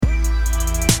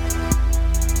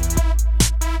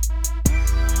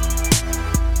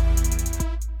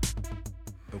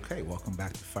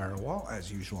Well,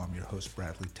 as usual, I'm your host,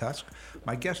 Bradley Tusk.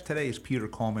 My guest today is Peter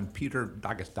Coleman.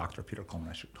 I guess Dr. Peter Coleman,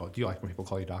 I should call it. Do you like when people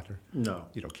call you doctor? No.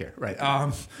 You don't care, right?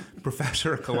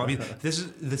 Professor at Columbia. This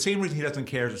is the same reason he doesn't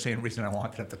care is the same reason I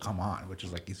wanted him to come on, which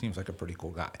is like he seems like a pretty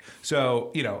cool guy.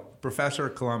 So, professor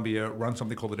at Columbia, runs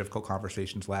something called the Difficult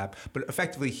Conversations Lab, but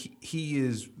effectively he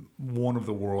is one of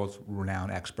the world's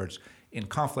renowned experts in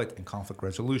conflict and conflict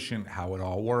resolution, how it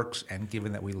all works, and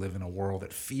given that we live in a world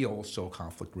that feels so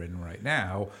conflict-ridden right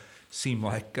now, seemed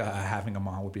like having him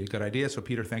on would be a good idea. So,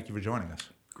 Peter, thank you for joining us.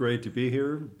 Great to be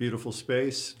here. Beautiful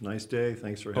space. Nice day.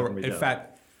 Thanks for having me down. In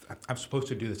fact, I'm supposed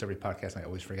to do this every podcast, and I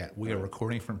always forget. We are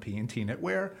recording from P&T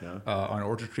Knitwear on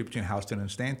Orchard Street between Houston and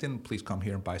Stanton. Please come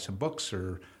here and buy some books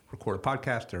or record a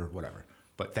podcast or whatever.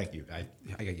 But thank you.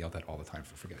 I get yelled at all the time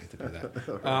for forgetting to do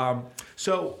that.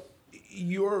 So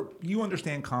you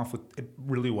understand conflict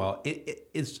really well.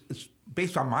 It's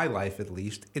based on my life, at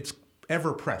least. It's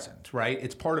ever present, right?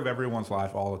 It's part of everyone's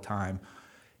life all the time.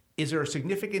 Is there a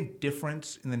significant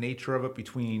difference in the nature of it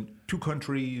between two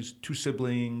countries, two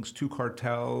siblings, two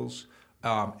cartels?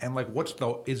 And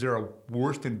is there a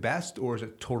worst and best, or is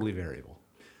it totally variable?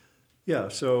 Yeah,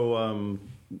 so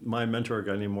my mentor, a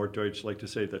guy named Mort Deutsch, liked to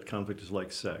say that conflict is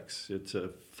like sex. It's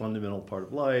a fundamental part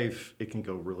of life. It can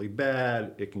go really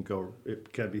bad. It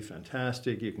can be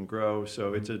fantastic. You can grow.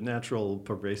 So it's a natural,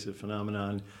 pervasive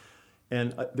phenomenon.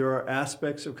 And there are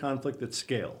aspects of conflict that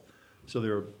scale. So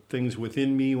there are things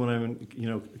within me when I'm,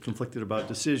 conflicted about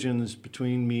decisions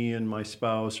between me and my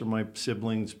spouse or my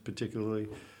siblings, particularly,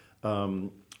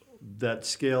 that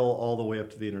scale all the way up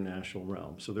to the international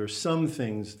realm. So there are some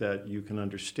things that you can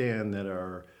understand that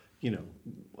are,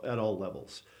 at all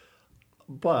levels.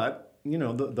 But,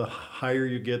 the higher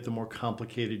you get, the more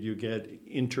complicated you get.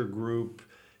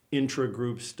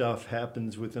 Intragroup stuff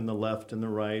happens within the left and the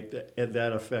right, and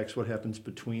that affects what happens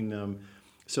between them.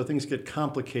 So things get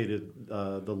complicated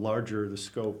the larger the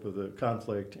scope of the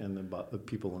conflict and the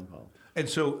people involved. And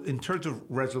so in terms of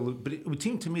but it would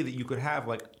seem to me that you could have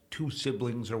like two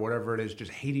siblings or whatever it is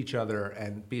just hate each other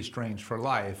and be estranged for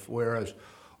life, whereas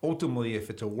ultimately if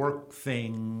it's a work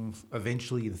thing,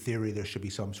 eventually in theory there should be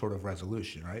some sort of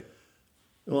resolution, right?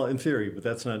 Well, in theory, but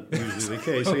that's not usually the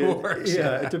case.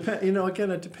 It depends.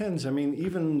 Again, it depends. I mean,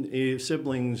 even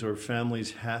siblings or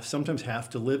families sometimes have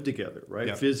to live together, right?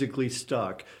 Yeah. Physically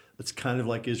stuck. It's kind of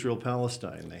like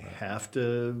Israel-Palestine. They have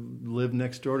to live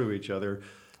next door to each other.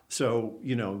 So,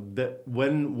 that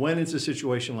when it's a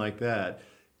situation like that,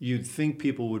 you'd think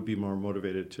people would be more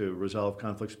motivated to resolve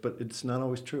conflicts, but it's not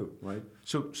always true, right?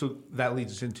 So that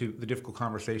leads us into the Difficult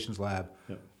Conversations Lab.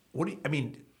 Yeah.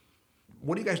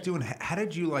 What are you guys doing? How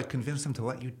did you convince them to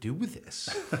let you do this?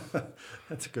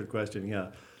 That's a good question.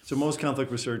 Yeah. So most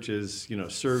conflict research is,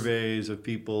 surveys of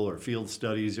people or field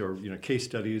studies or, case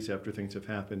studies after things have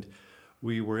happened.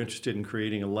 We were interested in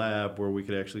creating a lab where we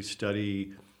could actually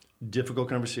study difficult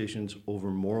conversations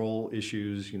over moral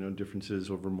issues,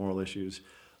 differences over moral issues,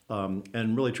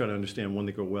 and really try to understand when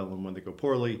they go well and when they go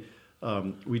poorly.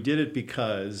 We did it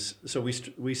because,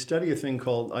 I study a thing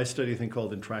called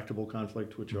intractable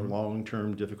conflict, which are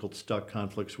long-term, difficult, stuck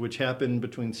conflicts, which happen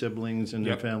between siblings and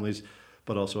their families,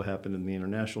 but also happen in the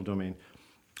international domain.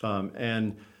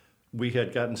 And we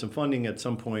had gotten some funding at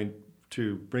some point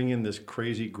to bring in this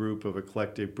crazy group of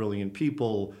eclectic, brilliant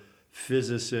people,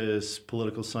 physicists,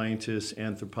 political scientists,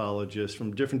 anthropologists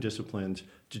from different disciplines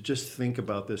to just think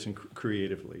about this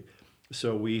creatively.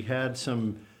 So we had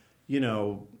some,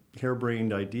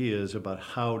 harebrained ideas about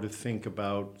how to think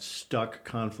about stuck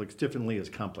conflicts differently as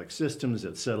complex systems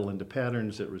that settle into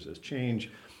patterns that resist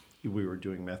change. We were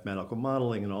doing mathematical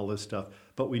modeling and all this stuff,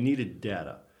 but we needed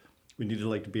data. We needed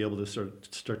to be able to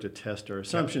start to test our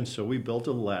assumptions. So we built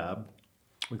a lab.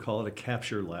 We call it a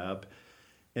capture lab.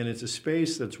 And it's a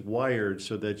space that's wired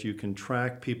so that you can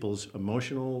track people's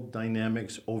emotional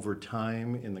dynamics over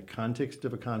time in the context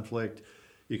of a conflict.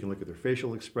 You can look at their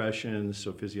facial expressions,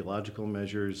 so physiological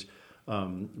measures,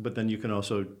 but then you can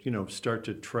also, start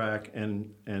to track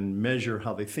and measure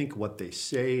how they think, what they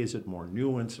say. Is it more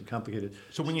nuanced and complicated?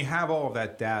 So when you have all of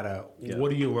that data,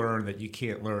 what do you learn that you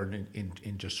can't learn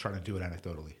in just trying to do it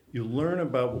anecdotally? You learn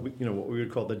about what we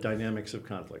would call the dynamics of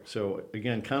conflict. So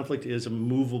again, conflict is a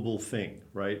movable thing,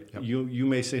 right? Yep. You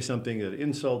may say something that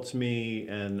insults me,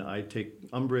 and I take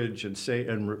umbrage and say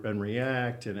and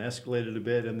react and escalate it a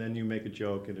bit, and then you make a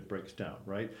joke and it breaks down,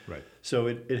 right? Right. So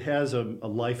it has a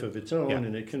life of its own,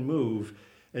 and it can move.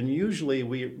 And usually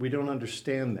we don't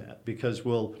understand that because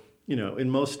in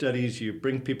most studies you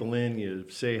bring people in, you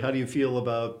say, how do you feel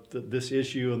about this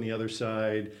issue on the other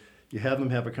side? You have them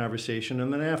have a conversation,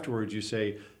 and then afterwards you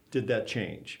say, did that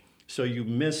change? So you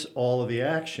miss all of the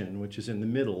action, which is in the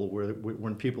middle,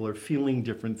 when people are feeling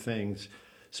different things.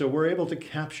 So we're able to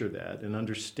capture that and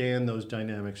understand those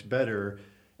dynamics better.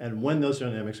 And when those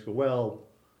dynamics go well,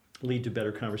 lead to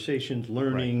better conversations,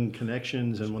 learning,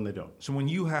 connections, and when they don't. So when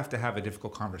you have to have a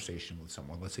difficult conversation with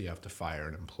someone, let's say you have to fire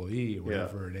an employee or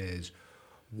whatever it is,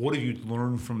 what have you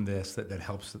learned from this that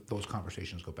helps those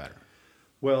conversations go better?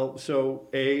 Well, so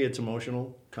it's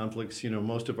emotional conflicts.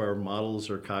 Most of our models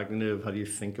are cognitive. How do you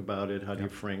think about it? How do you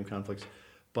frame conflicts?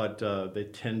 But they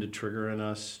tend to trigger in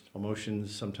us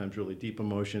emotions, sometimes really deep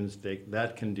emotions.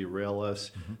 That can derail us.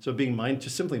 Mm-hmm. So being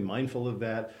just simply mindful of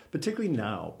that, particularly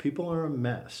now, people are a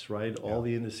mess, right? Yeah. All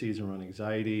the indices around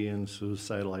anxiety and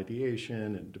suicidal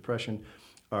ideation and depression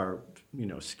are,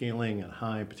 scaling and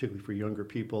high, particularly for younger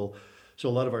people. So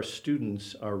a lot of our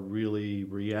students are really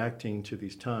reacting to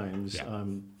these times. Yeah.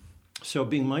 So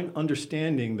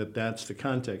understanding that that's the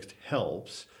context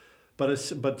helps.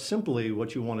 But simply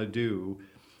what you want to do,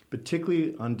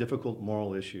 particularly on difficult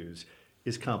moral issues,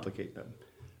 is complicate them.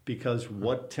 Because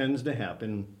what tends to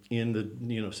happen in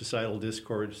the societal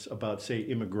discourse about, say,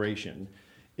 immigration,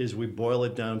 is we boil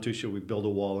it down to, should we build a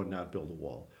wall or not build a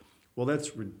wall? Well,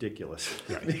 that's ridiculous,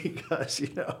 right. Because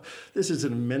this is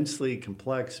an immensely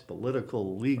complex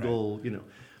political, legal,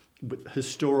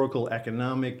 historical,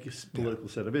 economic, political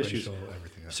set of issues. Racial,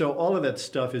 everything else. So all of that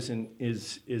stuff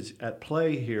is at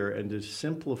play here, and to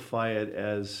simplify it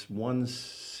as one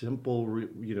simple,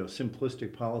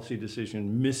 simplistic policy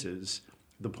decision misses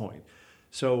the point.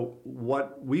 So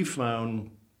what we found,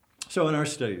 in our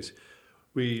studies,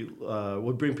 we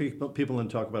would bring people in and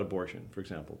talk about abortion, for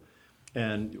example.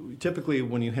 And typically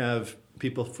when you have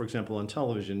people, for example, on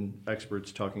television,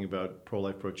 experts talking about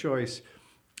pro-life, pro-choice,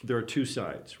 there are two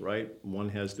sides, right? One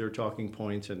has their talking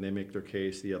points and they make their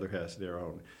case, the other has their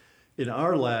own. In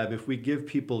our lab, if we give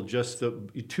people just the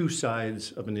two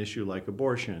sides of an issue like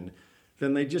abortion,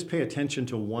 then they just pay attention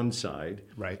to one side,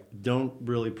 right? Don't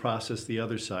really process the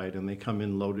other side, and they come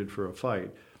in loaded for a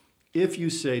fight. If you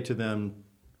say to them,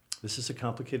 this is a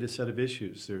complicated set of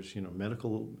issues. There's,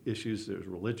 medical issues. There's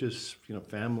religious,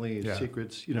 family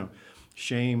secrets,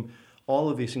 shame. All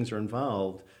of these things are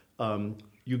involved.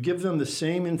 You give them the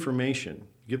same information,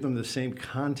 you give them the same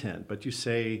content, but you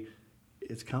say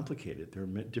it's complicated. There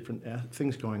are different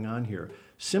things going on here.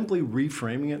 Simply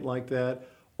reframing it like that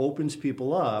opens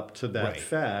people up to that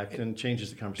fact and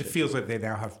changes the conversation. It feels like they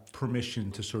now have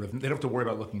permission to they don't have to worry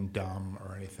about looking dumb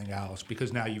or anything else,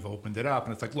 because now you've opened it up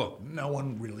and it's like, look, no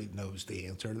one really knows the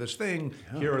answer to this thing.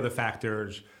 Yeah. Here are the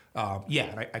factors.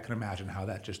 And I can imagine how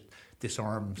that just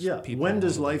disarms people. When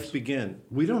does life begin?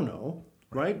 We don't know.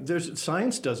 Right?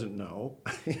 Science doesn't know.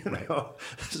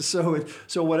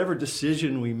 So whatever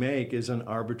decision we make is an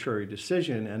arbitrary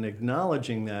decision, and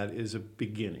acknowledging that is a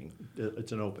beginning.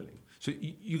 It's an opening. So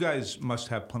you guys must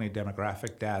have plenty of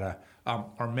demographic data.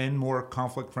 Are men more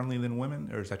conflict-friendly than women,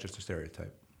 or is that just a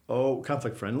stereotype? Oh,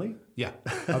 conflict-friendly? Yeah.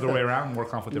 Other way around, more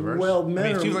conflict-averse? Well,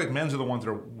 it seems like men are the ones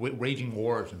that are waging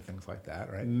wars and things like that,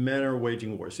 right? Men are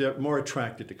waging wars. They're more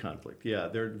attracted to conflict. Yeah,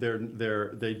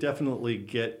 they definitely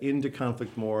get into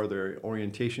conflict more. Their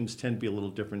orientations tend to be a little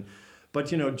different. But,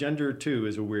 gender, too,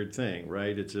 is a weird thing,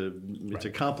 right? It's a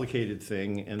complicated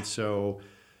thing, and so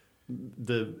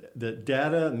the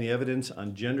data and the evidence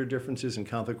on gender differences in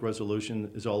conflict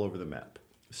resolution is all over the map.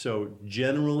 So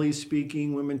generally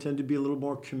speaking, women tend to be a little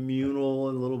more communal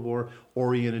and a little more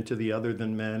oriented to the other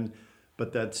than men,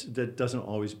 but that doesn't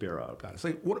always bear out. Got it. It's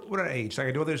like, what age? Like,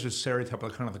 I know there's this stereotype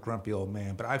of kind of the grumpy old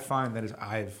man, but I find that as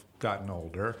I've gotten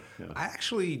older, I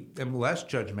actually am less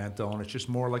judgmental, and it's just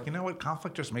more like,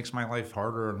 conflict just makes my life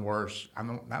harder and worse. I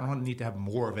don't need to have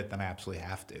more of it than I absolutely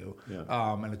have to. Yeah.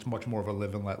 And it's much more of a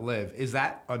live and let live. Is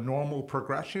that a normal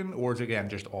progression, or is it, again,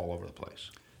 just all over the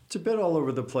place? It's a bit all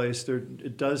over the place.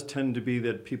 It does tend to be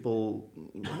that people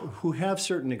who have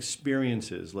certain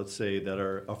experiences, let's say, that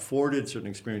are afforded certain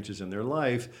experiences in their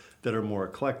life that are more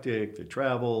eclectic, they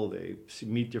travel, they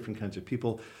meet different kinds of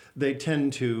people, they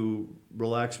tend to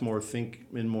relax more, think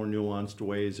in more nuanced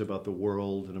ways about the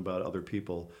world and about other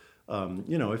people.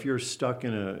 If you're stuck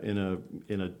in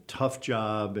a tough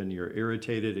job and you're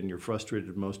irritated and you're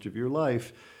frustrated most of your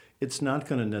life, it's not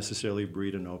going to necessarily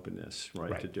breed an openness,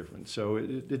 right, to difference. So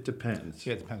it depends.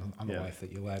 Yeah, it depends on the life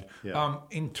that you led. Yeah.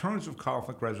 In terms of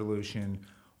conflict resolution,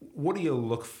 what do you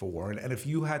look for? And if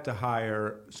you had to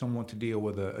hire someone to deal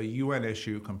with a UN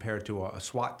issue compared to a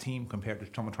SWAT team, compared to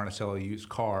someone trying to sell a used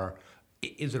car,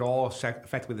 Is it all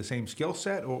effectively the same skill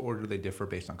set, or do they differ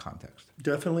based on context?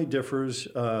 Definitely differs.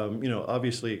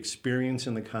 Obviously experience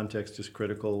in the context is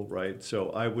critical, right?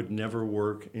 So I would never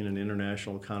work in an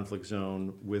international conflict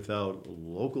zone without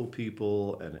local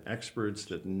people and experts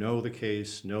that know the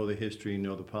case, know the history,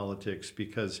 know the politics,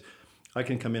 because I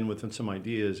can come in with some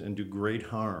ideas and do great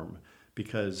harm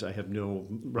because I have no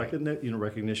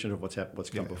recognition of what's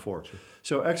come before. Sure.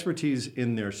 So expertise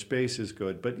in their space is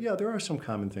good. But yeah, there are some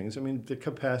common things. I mean, the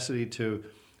capacity to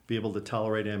be able to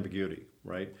tolerate ambiguity,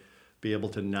 right? Be able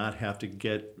to not have to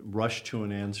get rushed to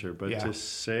an answer, but to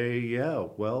say,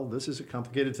 well, this is a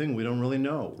complicated thing. We don't really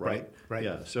know, right? Right.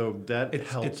 Yeah, so that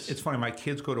helps. It's funny. My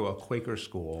kids go to a Quaker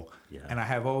school, and I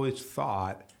have always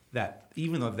thought that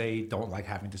even though they don't like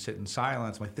having to sit in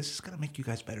silence, I'm like, this is going to make you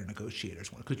guys better negotiators.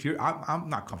 Because I'm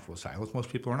not comfortable with silence. Most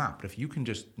people are not. But if you can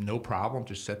just, no problem,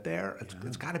 just sit there,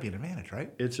 it's got to be an advantage, right?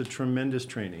 It's a tremendous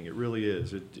training. It really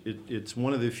is. It's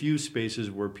one of the few spaces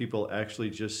where people actually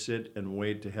just sit and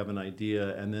wait to have an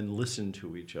idea and then listen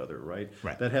to each other, right?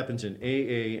 That happens in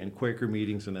AA and Quaker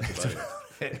meetings, and that's about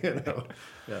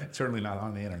it. Certainly not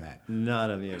on the internet. Not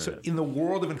on the internet. So in the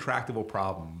world of intractable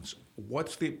problems,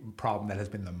 what's the problem that has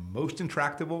been the most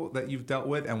intractable that you've dealt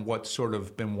with, and what's sort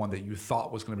of been one that you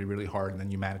thought was going to be really hard and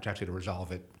then you managed actually to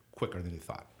resolve it quicker than you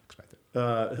expected?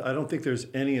 I don't think there's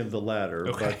any of the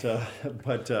latter,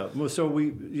 but so we,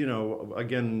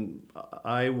 again,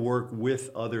 I work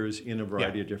with others in a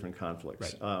variety of different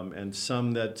conflicts, and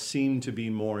some that seem to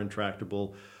be more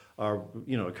intractable are,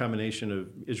 a combination of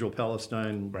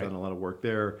Israel-Palestine, done a lot of work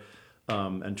there,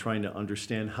 and trying to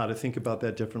understand how to think about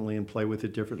that differently and play with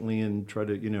it differently and try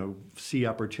to, see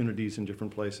opportunities in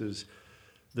different places.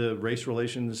 The race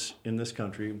relations in this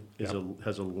country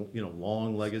has a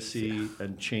long legacy,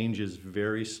 and change is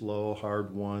very slow,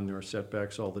 hard won. There are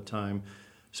setbacks all the time.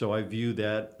 So I view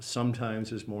that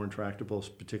sometimes as more intractable,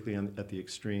 particularly at the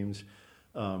extremes.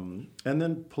 And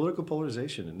then political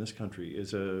polarization in this country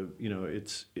is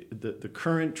the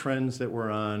current trends that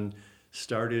we're on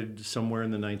started somewhere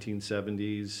in the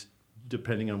 1970s,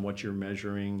 depending on what you're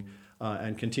measuring,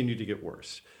 and continue to get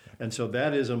worse. And so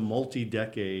that is a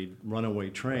multi-decade runaway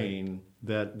train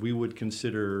that we would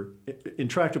consider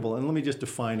intractable. And let me just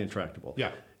define intractable.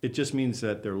 Yeah. It just means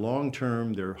that they're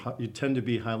long-term, you tend to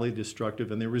be highly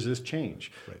destructive, and they resist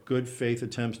change. Good faith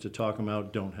attempts to talk them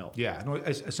out don't help. Yeah. No,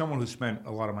 as someone who spent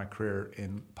a lot of my career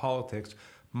in politics,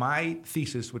 my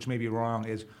thesis, which may be wrong,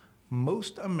 is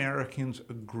most Americans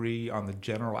agree on the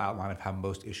general outline of how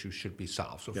most issues should be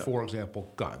solved. So, for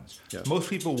example, guns. Most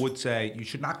people would say you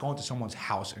should not go into someone's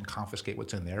house and confiscate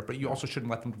what's in there, but you also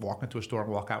shouldn't let them walk into a store and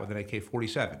walk out with an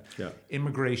AK-47.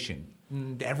 Immigration.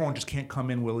 Everyone just can't come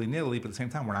in willy-nilly, but at the same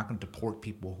time, we're not going to deport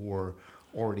people who are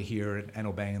already here and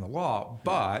obeying the law.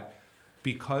 But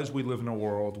because we live in a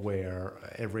world where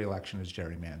every election is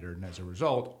gerrymandered, and as a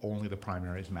result, only the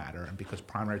primaries matter, and because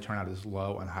primary turnout is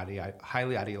low and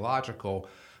highly ideological,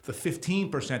 the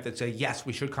 15% that say, yes,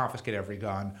 we should confiscate every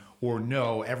gun, or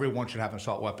no, everyone should have an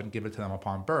assault weapon, give it to them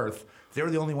upon birth, they're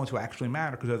the only ones who actually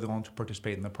matter because they're the ones who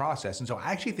participate in the process. And so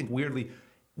I actually think, weirdly,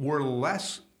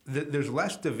 there's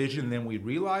less division than we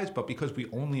realize, but because we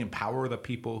only empower the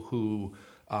people who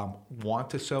want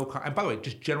to sow, and by the way,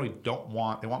 just generally they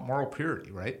want moral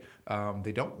purity, right?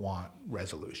 They don't want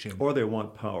resolution. Or they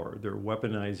want power. They're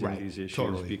weaponizing these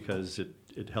issues because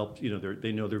it helps,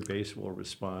 they know their base will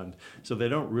respond. So they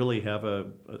don't really have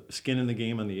a skin in the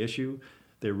game on the issue.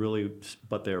 They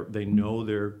know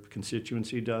their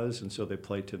constituency does, and so they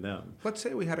play to them. Let's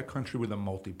say we had a country with a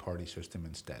multi-party system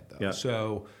instead, though. Yeah.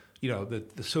 So,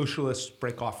 the socialists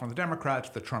break off from the Democrats,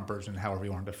 the Trumpers, and however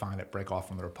you want to define it, break off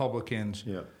from the Republicans.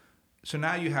 Yeah. So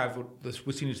now you have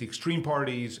what's seen as the extreme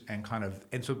parties, and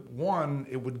so one,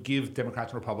 it would give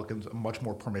Democrats and Republicans much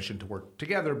more permission to work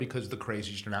together because the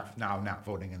crazies are now not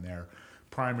voting in their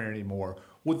primary anymore.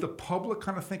 Would the public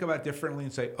kind of think about it differently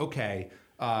and say, okay,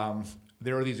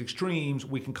 there are these extremes,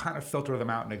 we can kind of filter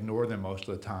them out and ignore them most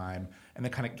of the time, and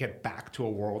then kind of get back to a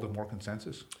world of more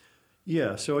consensus?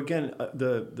 Yeah. So again,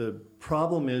 the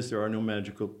problem is there are no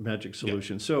magic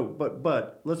solutions. So,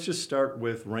 but let's just start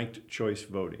with ranked choice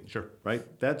voting. Sure.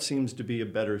 Right. That seems to be a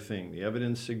better thing. The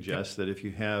evidence suggests that if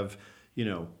you have,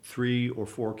 3 or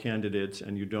 4 candidates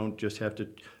and you don't just have to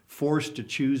force to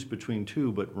choose between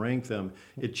 2, but rank them,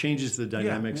 it changes the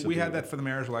dynamics. We had that for the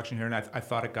mayor's election here, and I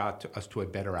thought it got us to a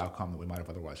better outcome than we might have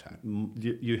otherwise had.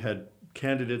 You had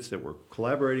candidates that were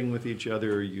collaborating with each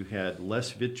other. You had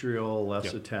less vitriol,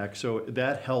 less attack. So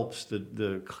that helps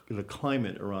the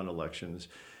climate around elections.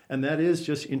 And that is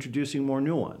just introducing more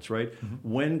nuance, right?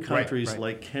 When countries right.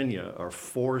 like Kenya are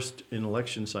forced in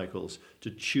election cycles to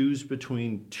choose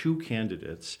between two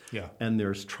candidates, and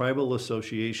there's tribal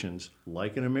associations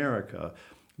like in America,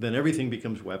 then everything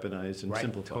becomes weaponized and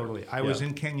simplified. Totally. I was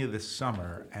in Kenya this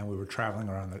summer, and we were traveling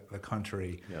around the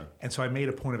country. Yeah. And so I made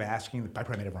a point of asking, I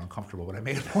probably made everyone uncomfortable, but I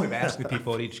made a point of asking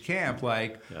people at each camp,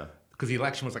 like, because the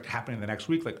election was like happening the next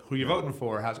week, like, who are you voting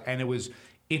for? And it was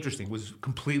interesting. It was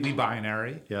completely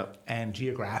binary and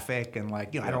geographic, and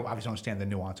like, I don't obviously understand the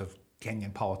nuance of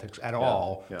Kenyan politics at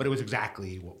all, but it was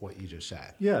exactly what you just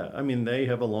said. Yeah, I mean, they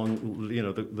have a long,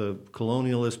 the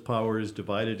colonialist powers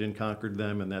divided and conquered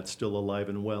them, and that's still alive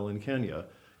and well in Kenya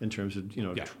in terms of,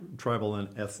 tribal and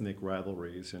ethnic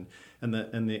rivalries. And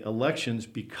the elections,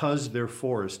 because they're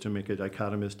forced to make a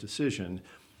dichotomous decision,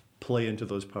 play into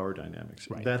those power dynamics.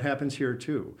 Right. That happens here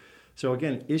too. So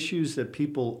again, issues that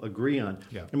people agree on.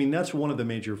 I mean, that's one of the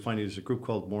major findings. There's a group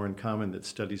called More in Common that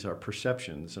studies our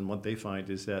perceptions, and what they find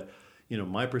is that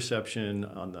my perception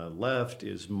on the left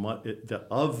is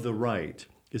of the right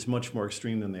is much more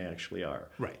extreme than they actually are.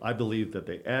 Right. I believe that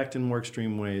they act in more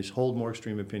extreme ways, hold more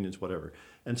extreme opinions, whatever.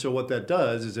 And so what that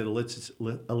does is it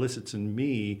elicits in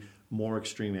me more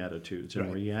extreme attitudes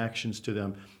and reactions to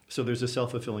them. So there's a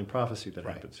self-fulfilling prophecy that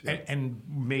happens. Yeah. And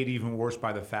made even worse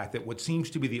by the fact that what seems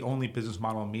to be the only business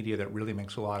model in media that really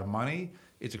makes a lot of money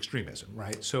is extremism,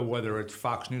 right? So whether it's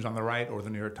Fox News on the right or the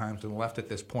New York Times on the left at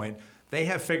this point, they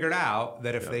have figured out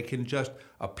that if they can just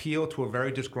appeal to a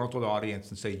very disgruntled audience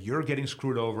and say, you're getting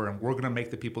screwed over and we're going to make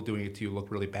the people doing it to you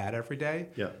look really bad every day,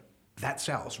 that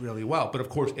sells really well. But of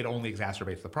course, it only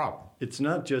exacerbates the problem. It's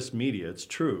not just media. It's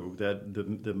true that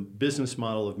the business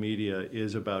model of media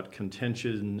is about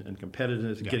contention and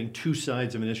competitiveness, getting two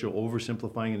sides of an issue,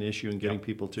 oversimplifying an issue and getting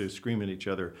people to scream at each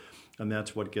other. And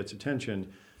that's what gets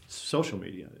attention. Social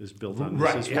media is built on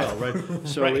this as well, right?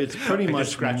 So it's pretty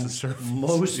much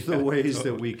most of the ways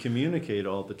that we communicate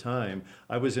all the time.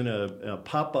 I was in a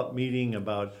pop-up meeting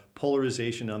about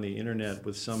polarization on the internet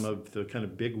with some of the kind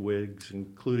of big wigs,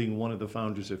 including one of the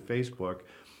founders of Facebook.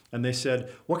 And they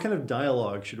said, what kind of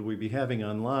dialogue should we be having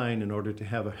online in order to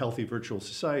have a healthy virtual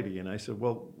society? And I said,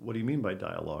 well, what do you mean by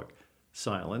dialogue?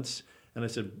 Silence. And I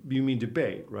said, you mean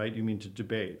debate, right? You mean to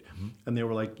debate. And they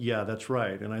were like, yeah, that's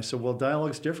right. And I said, well,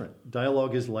 dialogue's different.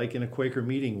 Dialogue is like in a Quaker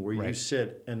meeting where you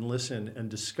sit and listen and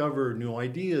discover new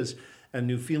ideas and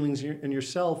new feelings in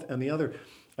yourself and the other.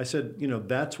 I said,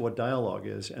 that's what dialogue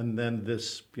is. And then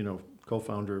this,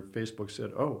 co-founder of Facebook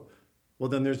said, oh, well,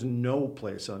 then there's no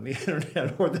place on the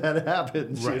internet where that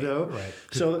happens, Right.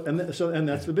 So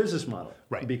that's the business model,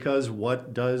 right? Because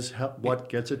what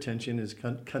gets attention is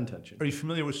contention. Are you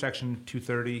familiar with Section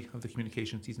 230 of the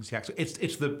Communications Decency Act? So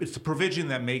it's the provision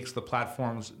that makes the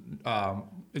platforms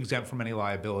exempt from any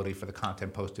liability for the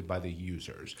content posted by the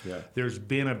users. There's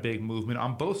been a big movement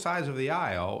on both sides of the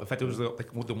aisle. In fact, it was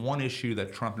the one issue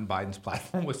that Trump and Biden's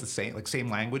platform was the same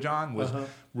language on was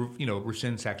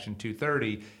rescind Section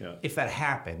 230. If that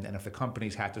happened, and if the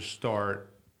companies had to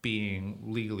start being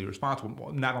legally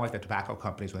responsible, not unlike the tobacco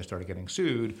companies when they started getting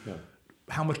sued,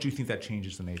 how much do you think that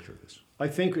changes the nature of this? I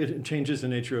think it changes the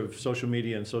nature of social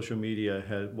media, and social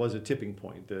media was a tipping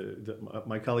point.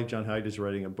 My colleague John Hyde is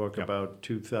writing a book about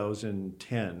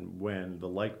 2010 when the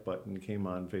like button came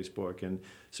on Facebook. And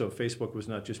so Facebook was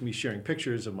not just me sharing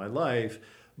pictures of my life,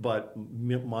 but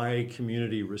my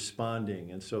community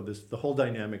responding. And so the whole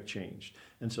dynamic changed.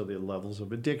 And so the levels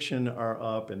of addiction are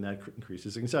up, and that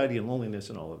increases anxiety and loneliness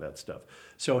and all of that stuff.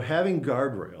 So having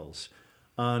guardrails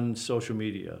on social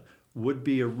media would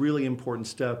be a really important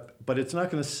step, but it's not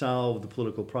going to solve the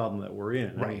political problem that we're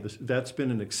in. Right. I mean, that's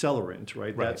been an accelerant,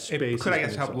 right? That space it could, I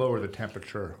guess, help lower the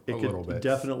temperature a little bit. It could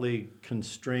definitely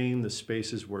constrain the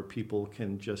spaces where people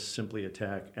can just simply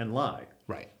attack and lie.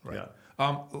 Right. Yeah.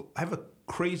 I have a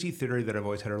crazy theory that I've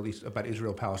always had, or at least about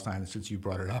Israel-Palestine, and since you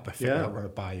brought it up, I figured I'll run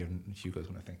it by you, and Hugo's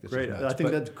going to think this is nuts. I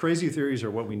think that crazy theories are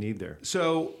what we need there.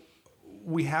 So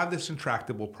we have this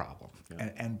intractable problem,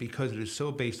 and because it is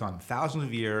so based on thousands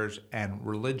of years and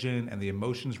religion and the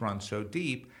emotions run so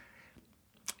deep,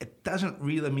 it doesn't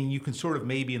really, you can sort of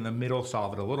maybe in the middle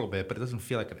solve it a little bit, but it doesn't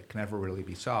feel like it can ever really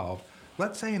be solved.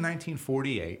 Let's say in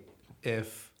 1948,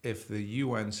 if the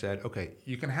UN said, okay,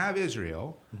 you can have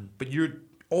Israel, but you're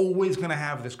always going to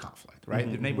have this conflict, right?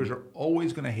 The neighbors are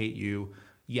always going to hate you.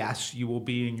 Yes, you will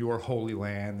be in your holy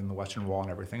land and the Western Wall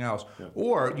and everything else.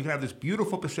 Or you can have this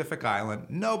beautiful Pacific island.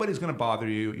 Nobody's going to bother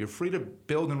you. You're free to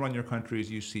build and run your country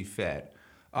as you see fit.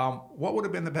 What would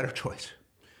have been the better choice?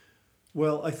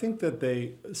 Well, I think that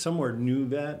they somewhere knew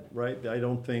that, right? I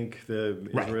don't think the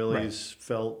Israelis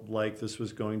felt like this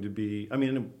was going to be, I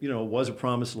mean, it was a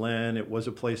promised land. It was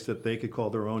a place that they could call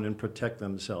their own and protect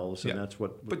themselves. And that's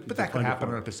what. But that could happen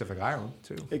on a Pacific island,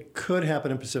 too. It could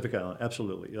happen in Pacific Island.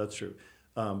 Absolutely. That's true.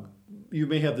 You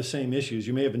may have the same issues.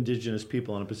 You may have indigenous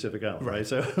people on a Pacific island, right?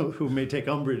 So who may take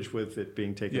umbrage with it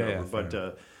being taken over.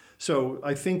 But so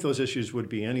I think those issues would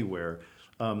be anywhere.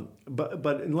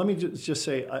 But let me just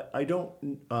say, I don't.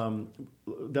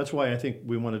 That's why I think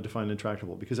we want to define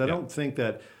intractable, because I don't think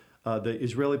that the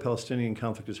Israeli-Palestinian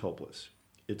conflict is hopeless.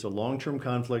 It's a long-term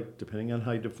conflict, depending on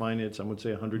how you define it. Some would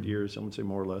say 100 years, some would say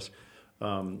more or less.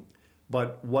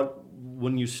 But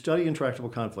when you study intractable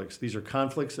conflicts, these are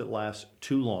conflicts that last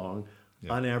too long,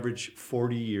 on average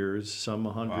 40 years, some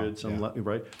 100, some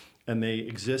right? And they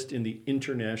exist in the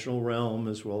international realm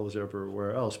as well as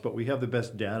everywhere else. But we have the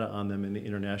best data on them in the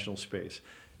international space.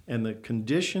 And the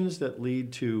conditions that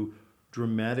lead to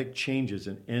dramatic changes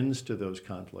and ends to those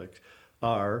conflicts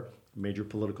are major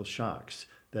political shocks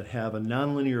that have a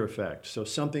nonlinear effect. So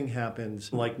something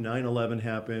happens, like 9/11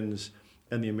 happens,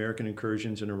 and the American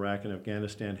incursions in Iraq and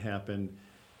Afghanistan happen,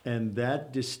 and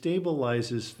that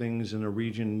destabilizes things in a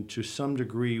region to some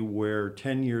degree where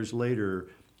 10 years later,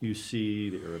 you see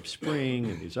the Arab Spring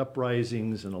and these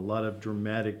uprisings and a lot of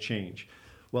dramatic change.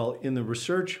 Well, in the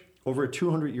research over a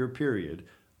 200-year period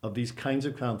of these kinds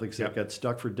of conflicts that got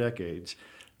stuck for decades,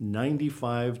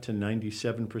 95 to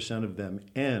 97% of them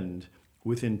end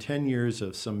within 10 years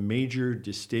of some major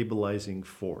destabilizing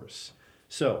force.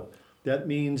 So that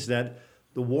means that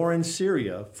the war in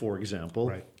Syria, for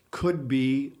example, could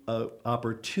be an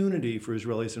opportunity for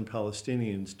Israelis and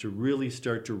Palestinians to really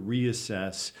start to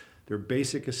reassess their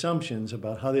basic assumptions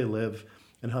about how they live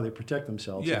and how they protect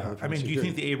themselves. Yeah, I mean, do you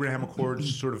think the Abraham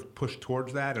Accords sort of push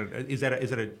towards that? Or is that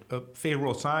a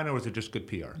favorable sign, or is it just good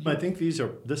PR? I think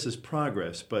this is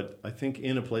progress, but I think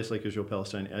in a place like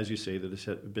Israel-Palestine, as you say, that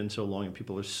has been so long and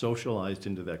people are socialized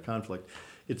into that conflict,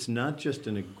 it's not just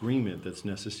an agreement that's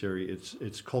necessary,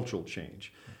 it's cultural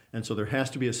change. And so there has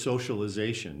to be a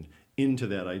socialization into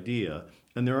that idea.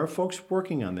 And there are folks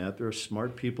working on that. There are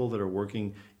smart people that are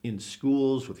working in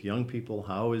schools with young people.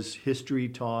 How is history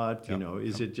taught?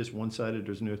 Is it just one-sided?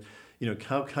 There's no,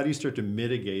 how do you start to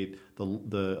mitigate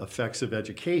the effects of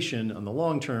education on the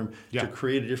long term to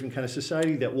create a different kind of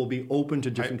society that will be open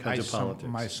to different kinds of politics?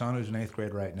 My son, who's in 8th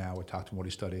grade right now, we talked to him what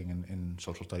he's studying in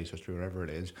social studies, history, whatever it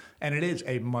is, and it is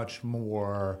a much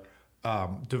more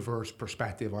diverse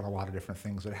perspective on a lot of different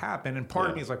things that happen. And part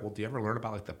of me is like, well, do you ever learn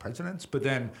about like the presidents? But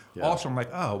then also I'm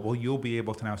like, oh, well, you'll be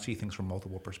able to now see things from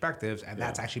multiple perspectives, and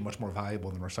that's actually much more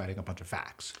valuable than reciting a bunch of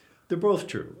facts. They're both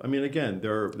true. I mean, again,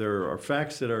 there are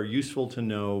facts that are useful to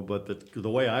know, but the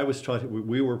way I was taught,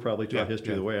 we were probably taught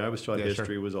history. The way I was taught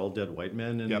history was all dead white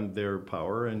men and their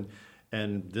power,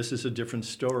 and this is a different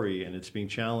story, and it's being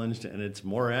challenged, and it's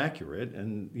more accurate,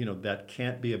 and that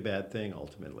can't be a bad thing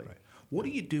ultimately. Right. What do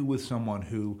you do with someone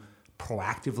who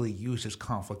proactively uses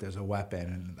conflict as a weapon?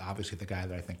 And obviously the guy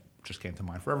that I think just came to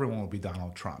mind for everyone would be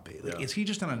Donald Trump. Is he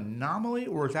just an anomaly,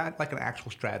 or is that like an actual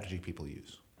strategy people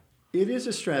use? It is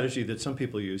a strategy that some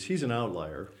people use. He's an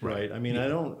outlier, right? I mean, I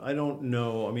don't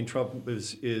know. I mean, Trump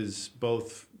is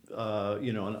both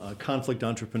a conflict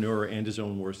entrepreneur and his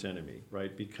own worst enemy,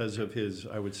 right? Because of his,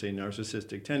 I would say,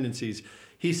 narcissistic tendencies.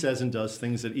 He says and does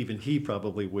things that even he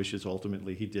probably wishes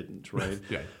ultimately he didn't, right?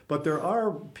 But there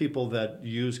are people that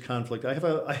use conflict. I have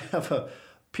a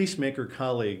peacemaker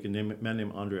colleague, a man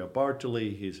named Andrea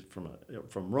Bartoli. He's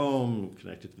from Rome,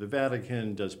 connected to the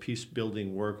Vatican, does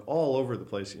peace-building work all over the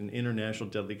place in international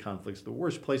deadly conflicts, the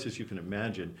worst places you can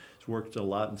imagine. He's worked a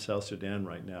lot in South Sudan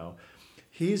right now.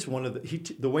 He's one of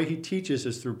the way he teaches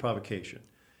is through provocation.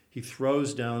 He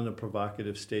throws down a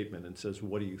provocative statement and says,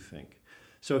 "What do you think?"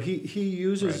 So he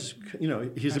uses,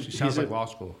 sounds like law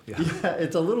school. Yeah,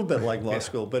 it's a little bit like law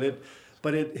school,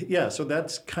 so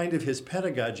that's kind of his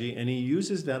pedagogy, and he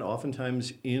uses that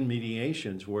oftentimes in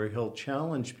mediations where he'll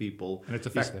challenge people. And it's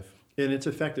effective. It's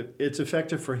effective. It's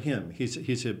effective for him.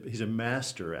 He's a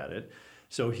master at it.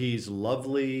 So he's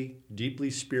lovely,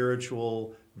 deeply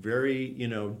spiritual, very,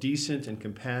 decent and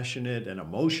compassionate and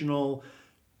emotional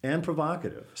and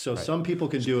provocative. So some people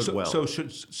can do it well. So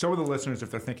should some of the listeners, if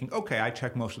they're thinking, okay, I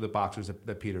check most of the boxes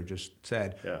that Peter just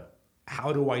said,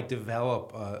 how do I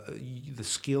develop the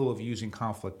skill of using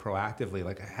conflict proactively?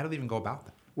 Like, how do they even go about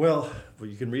that? Well,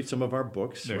 you can read some of our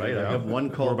books, right? I have one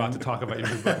called... We're about to talk about your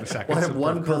new book in a second. I have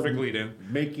one called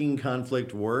Making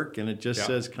Conflict Work, and it just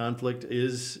says conflict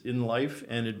is in life,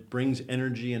 and it brings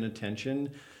energy and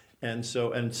attention. And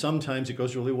sometimes it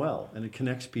goes really well, and it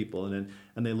connects people, and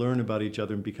they learn about each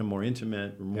other and become more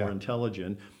intimate, or more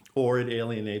intelligent. or it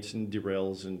alienates and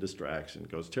derails and distracts and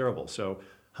goes terrible. So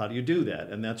how do you do that?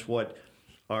 And that's what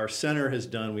our center has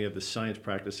done. We have the Science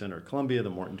Practice Center at Columbia, the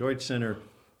Morton Deutsch Center,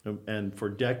 and for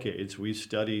decades we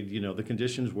studied, the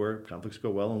conditions where conflicts go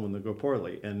well and when they go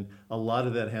poorly. And a lot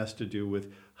of that has to do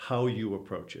with how you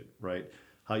approach it, right?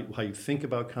 How you think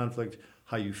about conflict,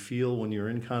 how you feel when you're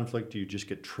in conflict. Do you just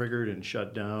get triggered and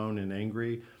shut down and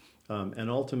angry? And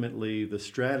ultimately, the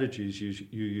strategies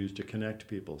you use to connect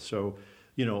people. So,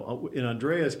 in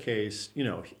Andrea's case,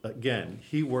 again,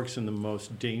 he works in the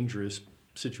most dangerous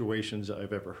situations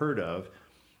I've ever heard of.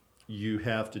 You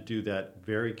have to do that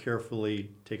very carefully,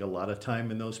 take a lot of time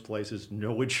in those places,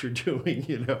 know what you're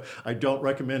doing. I don't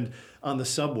recommend on the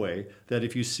subway that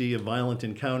if you see a violent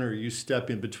encounter, you step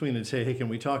in between and say, hey, can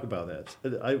we talk about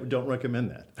that? I don't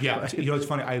recommend that. Yeah, right? It's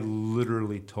funny. I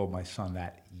literally told my son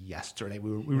that yesterday.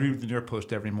 We read the New York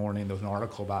Post every morning. There was an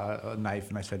article about a knife,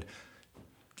 and I said,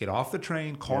 get off the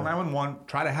train, call 911,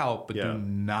 try to help, but do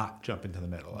not jump into the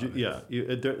middle of it. Yeah,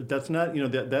 that's not,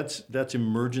 that's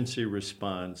emergency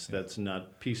response. That's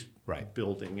not peace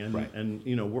building, and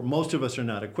most of us are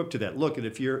not equipped to that. Look,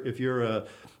 if you're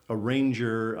a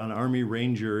ranger, an Army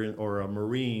Ranger, or a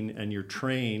Marine, and you're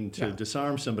trained to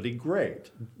disarm somebody, great.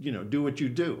 Do what you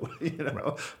do.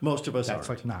 Most of us aren't. That's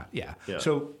like not. Yeah.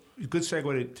 So good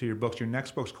segue to your books. Your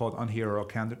next book's called Unhero: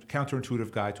 Counterintuitive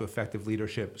Guide to Effective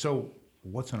Leadership. So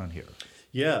what's an unhero?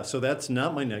 Yeah, so that's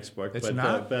not my next book. It's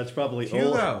not? That's probably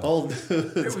Hugo. old.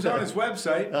 It was on his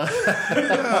website.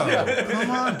 Come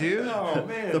on, dude. Oh,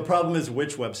 man. The problem is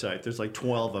which website? There's like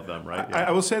 12 of them, right? I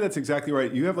will say that's exactly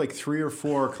right. You have like 3 or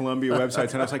 4 Columbia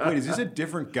websites, and I was like, wait, is this a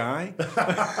different guy?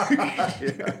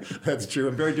 That's true.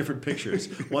 And very different pictures.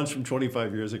 One's from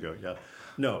 25 years ago, yeah.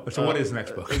 No. So what is the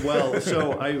next book?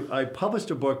 So I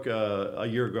published a book a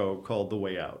year ago called The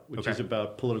Way Out, which is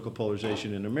about political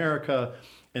polarization in America,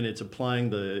 and it's applying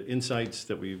the insights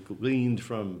that we've gleaned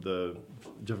from the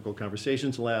Difficult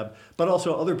Conversations Lab, but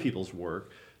also other people's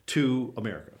work to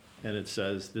America. And it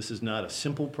says this is not a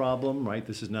simple problem, right?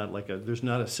 This is not there's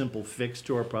not a simple fix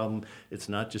to our problem. It's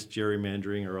not just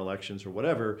gerrymandering or elections or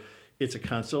whatever. It's a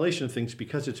constellation of things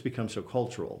because it's become so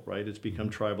cultural, right? It's become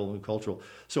tribal and cultural.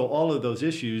 So all of those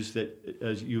issues that,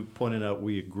 as you pointed out,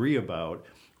 we agree about,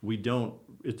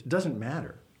 it doesn't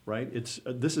matter, right?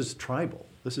 This is tribal.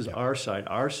 This is our side.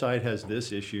 Our side has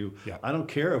this issue. Yeah. I don't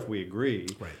care if we agree.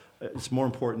 Right. It's more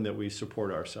important that we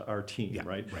support our team,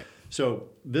 right? Right. So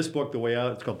this book, The Way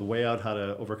Out, it's called The Way Out: How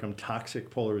to Overcome Toxic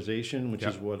Polarization, which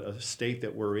is what a state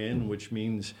that we're in, which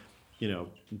means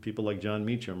people like John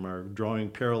Meacham are drawing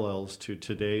parallels to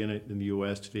today in the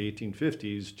U.S. to the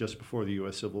 1850s, just before the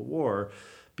U.S. Civil War,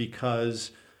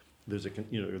 because there's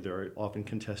there are often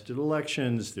contested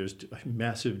elections, there's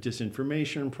massive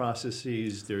disinformation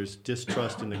processes, there's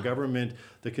distrust in the government,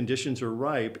 the conditions are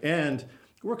ripe, and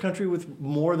we're a country with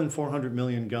more than 400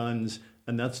 million guns,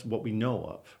 and that's what we know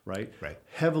of, right? Right.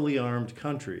 Heavily armed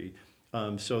country.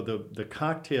 So the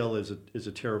cocktail is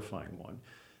a terrifying one.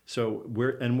 So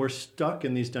we're stuck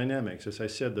in these dynamics. As I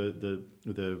said,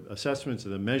 the assessments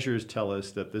and the measures tell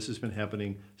us that this has been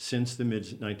happening since the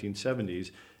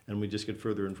mid-1970s, and we just get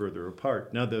further and further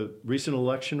apart. Now, the recent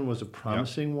election was a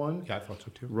promising one. Yeah, I thought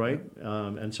so too. Right?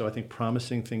 And so I think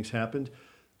promising things happened.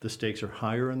 The stakes are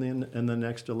higher in the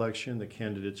next election. The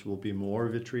candidates will be more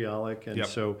vitriolic, and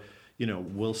so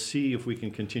we'll see if we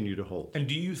can continue to hold. And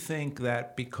do you think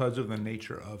that because of the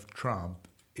nature of Trump,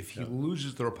 if he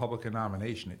loses the Republican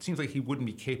nomination, it seems like he wouldn't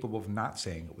be capable of not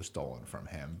saying it was stolen from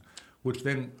him, which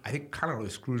then I think kind of really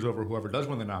screws over whoever does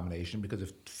win the nomination, because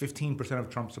if 15% of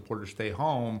Trump supporters stay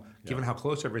home, given how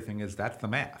close everything is, that's the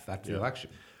math. That's the election.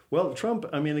 Well, Trump,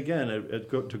 I mean, again,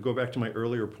 to go back to my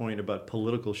earlier point about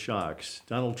political shocks,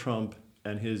 Donald Trump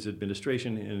and his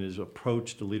administration and his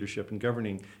approach to leadership and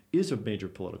governing is a major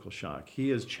political shock. He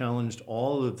has challenged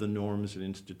all of the norms and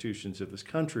institutions of this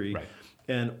country. Right.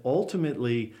 And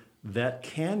ultimately, that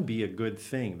can be a good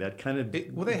thing. That kind of...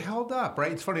 they held up,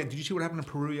 right? It's funny. Did you see what happened in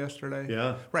Peru yesterday?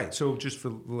 Yeah. Right. So just for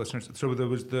the listeners, so there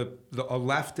was a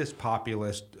leftist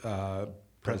populist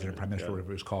president, prime minister,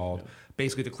 whatever it was called,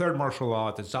 basically declared martial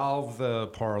law, dissolved the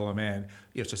parliament,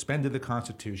 suspended the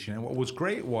constitution. And what was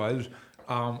great was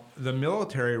the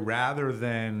military, rather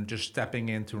than just stepping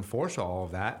in to enforce all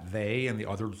of that, they and the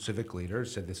other civic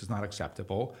leaders said this is not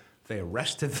acceptable. They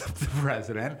arrested the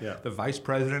president. Yeah. The vice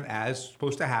president, as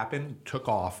supposed to happen, took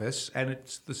office, and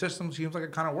the system seems like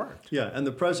it kind of worked. Yeah, and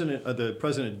the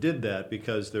president did that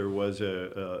because there was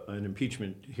an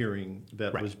impeachment hearing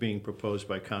that was being proposed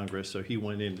by Congress, so he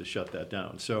went in to shut that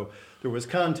down. So there was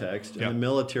context, and the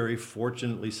military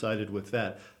fortunately sided with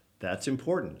that. That's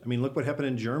important. I mean, look what happened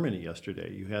in Germany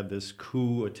yesterday. You had this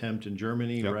coup attempt in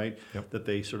Germany, right, that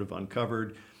they sort of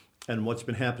uncovered. And what's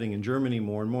been happening in Germany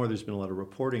more and more, there's been a lot of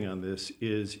reporting on this,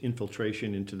 is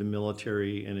infiltration into the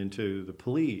military and into the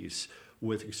police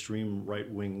with extreme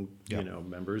right-wing,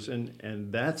 members.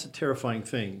 And that's a terrifying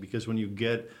thing, because when you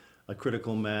get a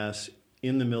critical mass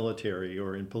in the military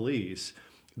or in police,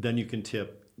 then you can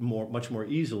tip much more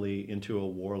easily into a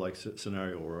war-like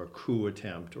scenario or a coup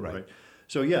attempt, right?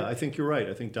 So yeah, I think you're right.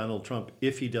 I think Donald Trump,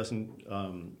 if he doesn't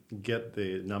get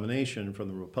the nomination from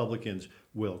the Republicans,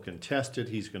 will contest it.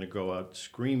 He's going to go out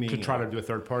screaming. Could try to do a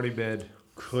third-party bid.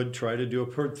 Could try to do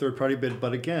a third-party bid.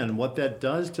 But again, what that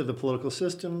does to the political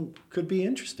system could be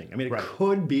interesting. I mean, it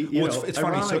could be, it's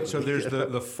funny. So there's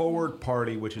the Forward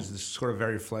Party, which is this sort of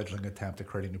very fledgling attempt at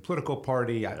creating a new political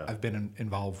party. I've been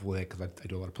involved with it because I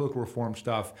do a lot of political reform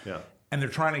stuff. Yeah. And they're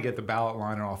trying to get the ballot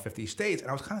line in all 50 states.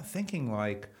 And I was kind of thinking,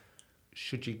 like,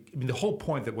 the whole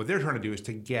point that what they're trying to do is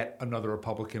to get another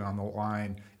Republican on the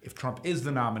line if Trump is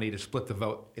the nominee to split the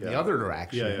vote in the other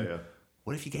direction.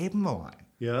 What if you gave him the line?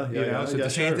 So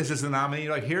DeSantis is the nominee.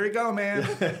 You're like, here you go, man.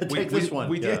 Take this one.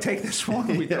 We did take this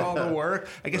one. We did all the work.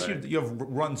 I guess you have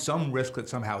run some risk that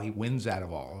somehow he wins out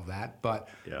of all of that, but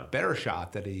better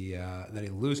shot that he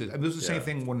loses. I mean, this was the same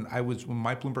thing when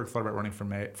Mike Bloomberg thought about running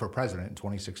for president in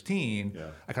 2016.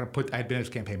 I had been his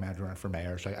campaign manager and for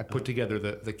mayor, so I put together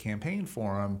the campaign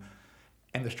for him.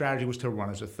 And the strategy was to run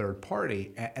as a third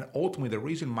party. And ultimately, the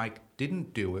reason Mike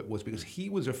didn't do it was because he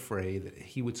was afraid that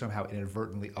he would somehow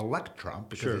inadvertently elect Trump,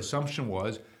 because the assumption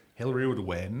was Hillary would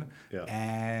win.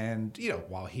 And,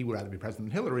 while he would rather be president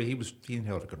than Hillary, he and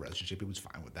Hillary had a good relationship. He was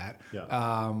fine with that.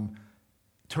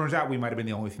 Turns out we might have been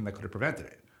the only thing that could have prevented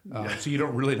it. So you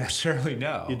don't really necessarily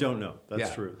know. You don't know.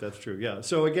 That's true. That's true. Yeah.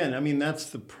 So again, I mean, that's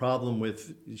the problem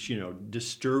with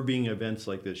disturbing events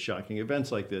like this, shocking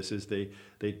events like this, is they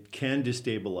can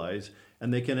destabilize,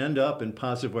 and they can end up in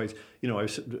positive ways. I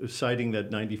was citing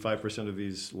that 95% of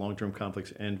these long-term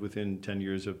conflicts end within 10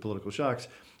 years of political shocks.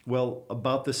 Well,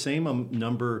 about the same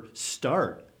number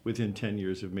start within 10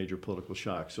 years of major political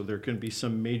shocks. So there can be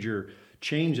some major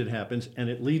change that happens, and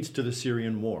it leads to the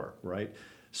Syrian war, right?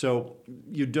 So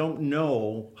you don't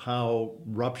know how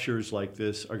ruptures like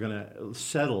this are going to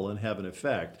settle and have an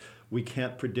effect. We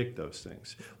can't predict those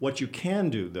things. What you can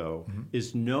do, though,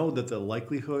 is know that the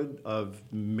likelihood of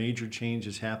major change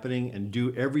is happening, and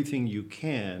do everything you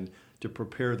can to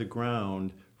prepare the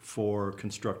ground for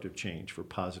constructive change, for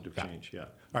positive change. All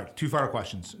right, 2 final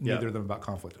questions, neither of them about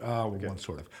conflict. One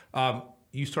sort of.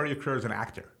 You started your career as an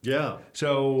actor. Yeah.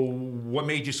 So what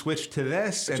made you switch to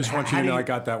this? I just want you to know I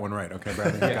got that one right. Okay,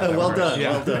 Brad. Well done.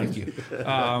 Well done. Thank you.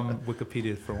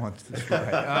 Wikipedia for once. That's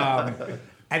right.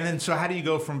 And then, so how do you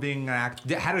go from being an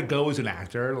actor? How did it go as an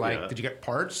actor? Did you get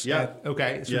parts?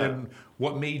 Okay. So then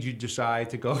what made you decide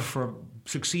to go from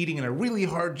succeeding in a really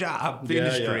hard job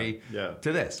industry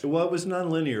to this? Well, it was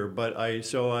nonlinear, but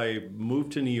I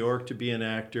moved to New York to be an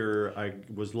actor. I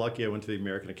was lucky. I went to the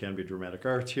American Academy of Dramatic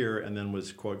Arts here, and then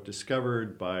was, quote,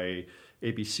 discovered by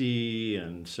ABC,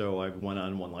 and so I went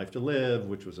on One Life to Live,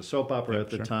 which was a soap opera at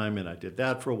the time, and I did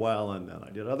that for a while, and then I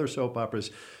did other soap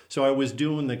operas. So I was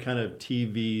doing the kind of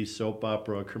TV soap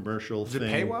opera commercial thing. Did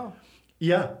it pay well?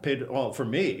 Yeah, paid well for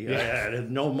me. I had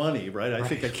no money, right? I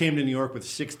think I came to New York with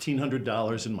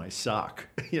 $1,600 in my sock,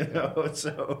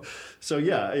 So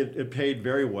it paid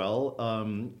very well.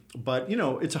 But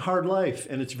it's a hard life,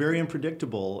 and it's very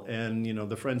unpredictable. And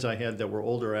the friends I had that were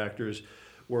older actors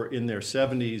were in their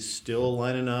 70s, still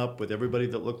lining up with everybody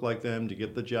that looked like them to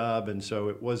get the job, and so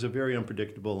it was a very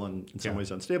unpredictable and in some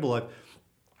ways unstable life.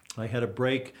 I had a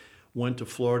break. Went to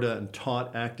Florida and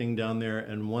taught acting down there.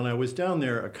 And when I was down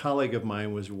there, a colleague of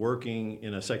mine was working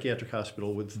in a psychiatric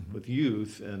hospital with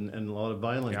youth and a lot of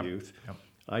violent youth.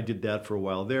 I did that for a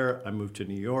while there. I moved to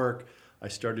New York. I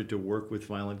started to work with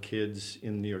violent kids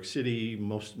in New York City.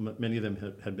 Many of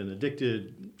them had been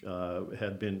addicted,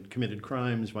 had been committed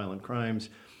crimes, violent crimes,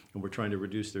 and were trying to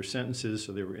reduce their sentences.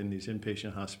 So they were in these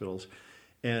inpatient hospitals.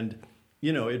 And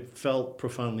it felt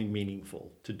profoundly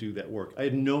meaningful to do that work. I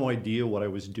had no idea what I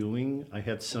was doing. I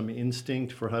had some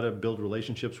instinct for how to build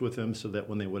relationships with them so that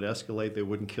when they would escalate, they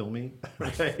wouldn't kill me.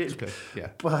 Right? That's good. Yeah.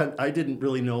 But I didn't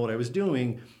really know what I was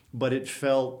doing, but it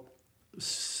felt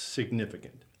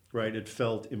significant, right? It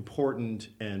felt important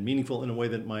and meaningful in a way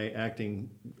that my acting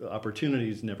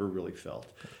opportunities never really felt.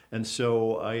 And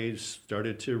so I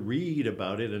started to read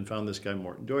about it and found this guy,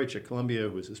 Morton Deutsch at Columbia,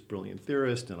 who was this brilliant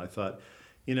theorist, and I thought,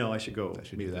 I should go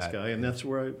meet this guy, and that's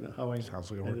how I.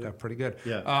 Sounds like it worked out pretty good.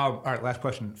 Yeah. All right, last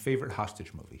question. Favorite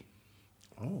hostage movie?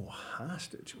 Oh,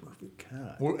 hostage movie,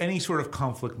 God. Or any sort of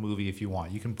conflict movie if you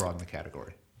want. You can broaden the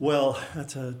category. Well,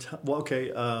 that's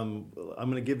okay. I'm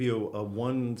going to give you a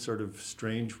one sort of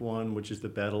strange one, which is the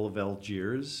Battle of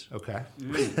Algiers. Okay.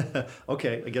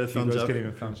 Okay, I get a thumbs up. Getting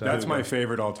a thumbs up. That's my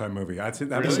favorite all-time movie. That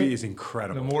movie is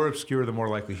incredible. The more obscure, the more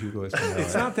likely Hugo is to know.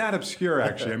 It's not that obscure,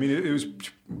 actually. I mean, it was,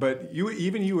 but you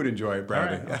would enjoy it,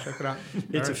 Bradley. All right, I'll check it out.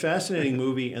 It's a fascinating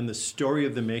movie, and the story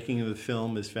of the making of the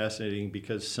film is fascinating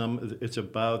because it's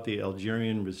about the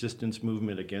Algerian resistance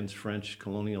movement against French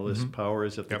colonialist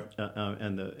powers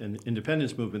and the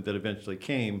independence movement that eventually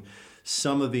came.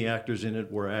 Some of the actors in it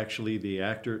were actually the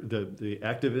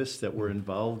activists that were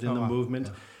involved in the movement.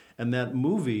 Yeah. And that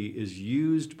movie is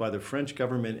used by the French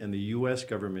government and the U.S.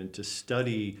 government to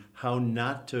study how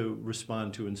not to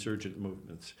respond to insurgent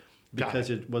movements. Because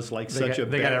it was like they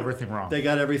got everything wrong. They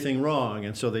got everything wrong,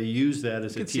 and so they use that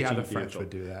as a teaching vehicle. See how the French would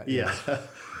do that. Yeah.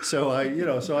 So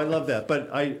I love that. But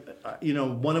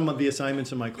one of the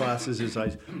assignments in my classes is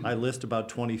I list about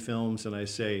 20 films and I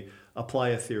say apply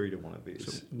a theory to one of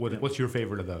these. So what's your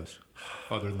favorite of those,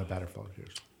 other than the Battlefield of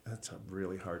Algiers? That's a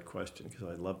really hard question because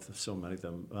I love so many of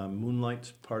them.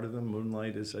 Moonlight's part of them.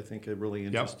 Moonlight is, I think, a really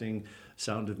interesting. Yep.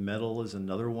 Sound of Metal is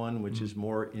another one, which is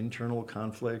more internal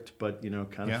conflict, but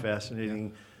kind of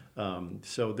fascinating. Yeah.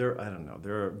 So I don't know.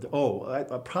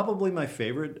 Probably my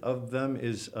favorite of them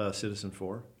is Citizen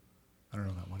 4. I don't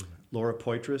know that one. Laura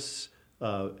Poitras,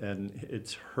 and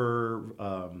it's her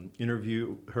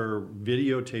her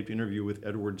videotaped interview with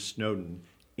Edward Snowden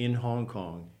in Hong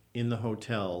Kong in the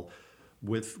hotel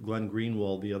with Glenn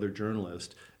Greenwald, the other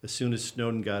journalist. As soon as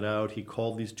Snowden got out, he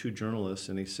called these two journalists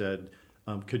and he said,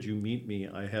 could you meet me?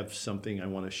 I have something I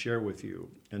want to share with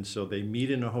you. And so they meet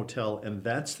in a hotel, and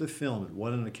that's the film. It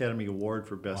won an Academy Award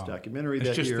for Best Documentary that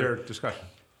year. It's just their discussion.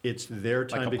 It's their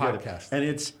time like together. Podcast. And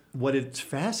it's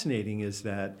fascinating is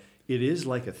that it is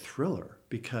like a thriller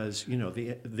because, the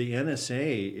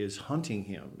NSA is hunting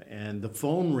him and the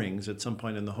phone rings at some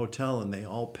point in the hotel and they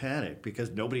all panic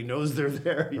because nobody knows they're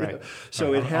there. Right.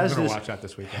 So it has watch that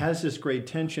this weekend. Has this great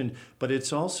tension, but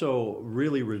it's also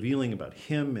really revealing about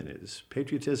him and his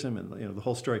patriotism and the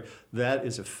whole story. That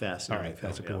is a fascinating film. All right,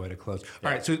 that's a good way to close.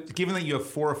 All right, so given that you have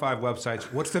 4 or 5 websites,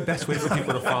 what's the best way for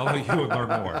people to follow you and learn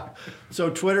more? So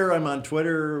Twitter, I'm on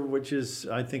Twitter, which is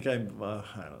I think I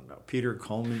don't know, Peter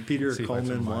Coleman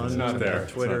 1. It's not there.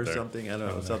 Twitter or something. I don't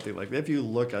know, something like that. If you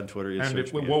look on Twitter, you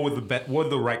search me. What would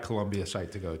the right Columbia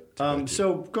site to go to?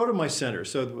 So go to my center.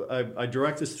 So I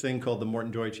direct this thing called the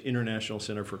Morton Deutsch International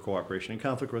Center for Cooperation and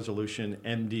Conflict Resolution,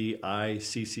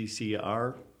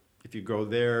 MDICCCR. If you go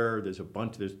there, there's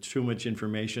too much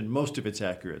information. Most of it's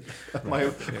accurate.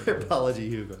 My apology,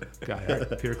 Hugo. Got it. All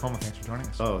right. Peter Coleman, thanks for joining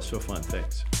us. Oh, so fun.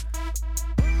 Thanks.